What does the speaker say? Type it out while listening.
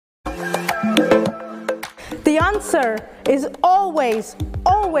The answer is always,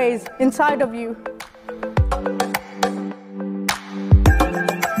 always inside of you.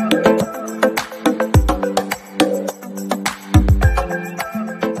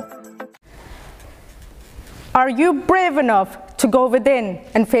 Are you brave enough to go within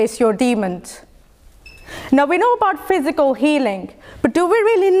and face your demons? Now, we know about physical healing, but do we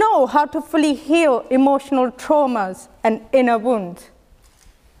really know how to fully heal emotional traumas and inner wounds?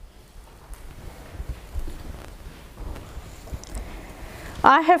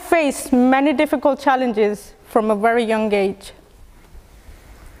 I have faced many difficult challenges from a very young age.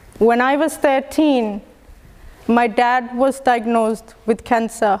 When I was 13, my dad was diagnosed with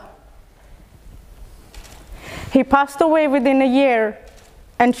cancer. He passed away within a year,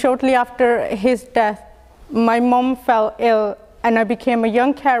 and shortly after his death, my mom fell ill and I became a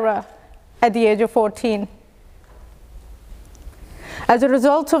young carer at the age of 14. As a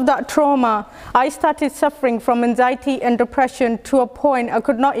result of that trauma, I started suffering from anxiety and depression to a point I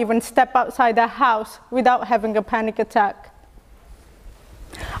could not even step outside the house without having a panic attack.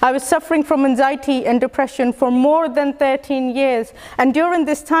 I was suffering from anxiety and depression for more than 13 years, and during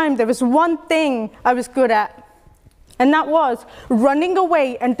this time there was one thing I was good at, and that was running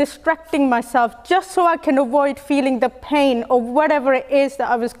away and distracting myself just so I can avoid feeling the pain of whatever it is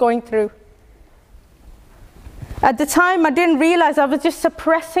that I was going through. At the time, I didn't realize I was just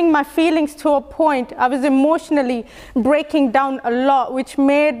suppressing my feelings to a point. I was emotionally breaking down a lot, which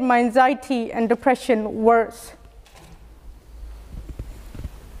made my anxiety and depression worse.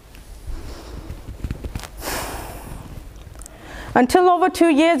 Until over 2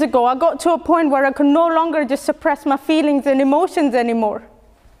 years ago, I got to a point where I could no longer just suppress my feelings and emotions anymore.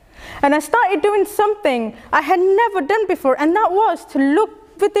 And I started doing something I had never done before, and that was to look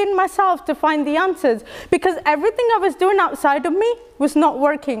within myself to find the answers, because everything I was doing outside of me was not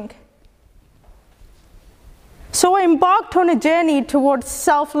working. So I embarked on a journey towards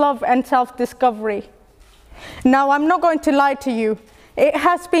self-love and self-discovery. Now, I'm not going to lie to you. It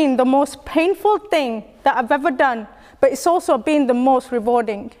has been the most painful thing that I've ever done, but it's also been the most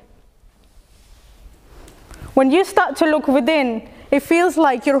rewarding. When you start to look within, it feels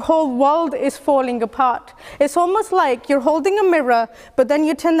like your whole world is falling apart. It's almost like you're holding a mirror, but then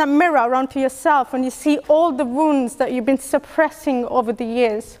you turn that mirror around to yourself and you see all the wounds that you've been suppressing over the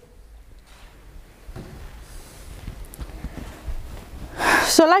years.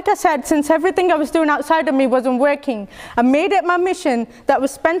 So like I said, since everything I was doing outside of me wasn't working, I made it my mission that I would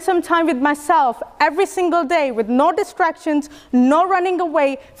spend some time with myself every single day with no distractions, no running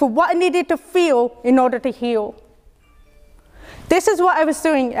away for what I needed to feel in order to heal. This is what I was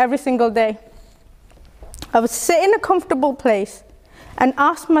doing every single day. I would sit in a comfortable place and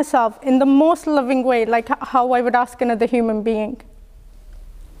ask myself in the most loving way, like how I would ask another human being.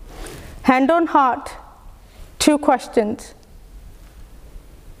 Hand on heart, 2 questions.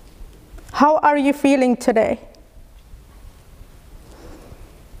 How are you feeling today?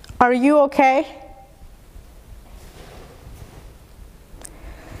 Are you okay?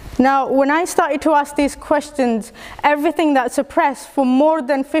 Now, when I started to ask these questions, everything that suppressed for more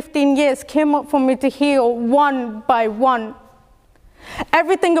than 15 years came up for me to heal one by one.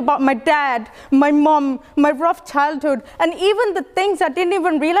 Everything about my dad, my mom, my rough childhood, and even the things I didn't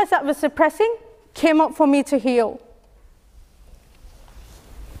even realize that I was suppressing came up for me to heal.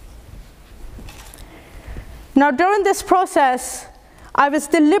 Now, during this process, I was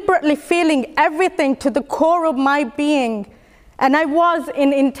deliberately feeling everything to the core of my being, and I was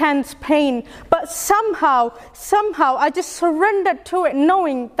in intense pain, but somehow, I just surrendered to it,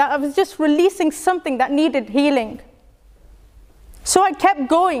 knowing that I was just releasing something that needed healing. So I kept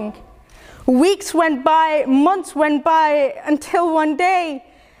going. Weeks went by, months went by, until one day,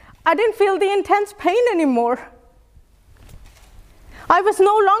 I didn't feel the intense pain anymore. I was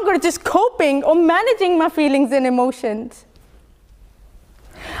no longer just coping or managing my feelings and emotions.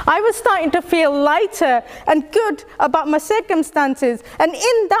 I was starting to feel lighter and good about my circumstances. And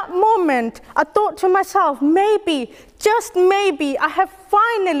in that moment, I thought to myself, maybe, just maybe, I have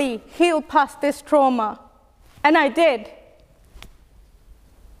finally healed past this trauma. And I did.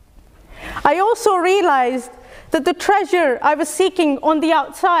 I also realized that the treasure I was seeking on the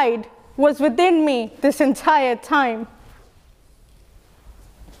outside was within me this entire time.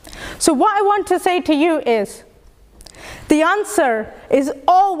 So what I want to say to you is, the answer is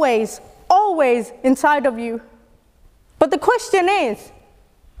always, always inside of you. But the question is,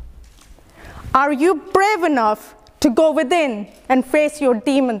 are you brave enough to go within and face your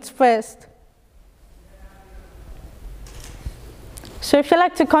demons first? So if you'd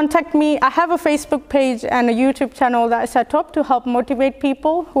like to contact me, I have a Facebook page and a YouTube channel that I set up to help motivate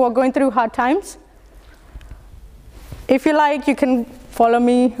people who are going through hard times. If you like, you can follow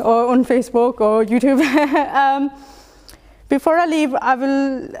me on Facebook or YouTube. Before I leave, I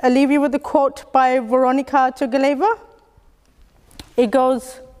will leave you with a quote by Veronika Turgeleva. It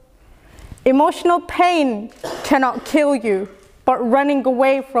goes, "Emotional pain cannot kill you, but running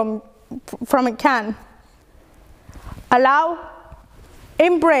away from it can. Allow,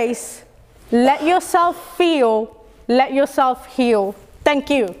 embrace, let yourself feel, let yourself heal." Thank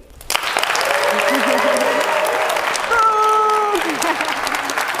you.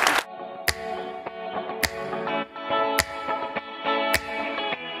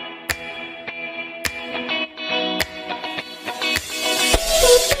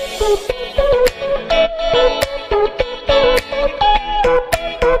 Boop, boop.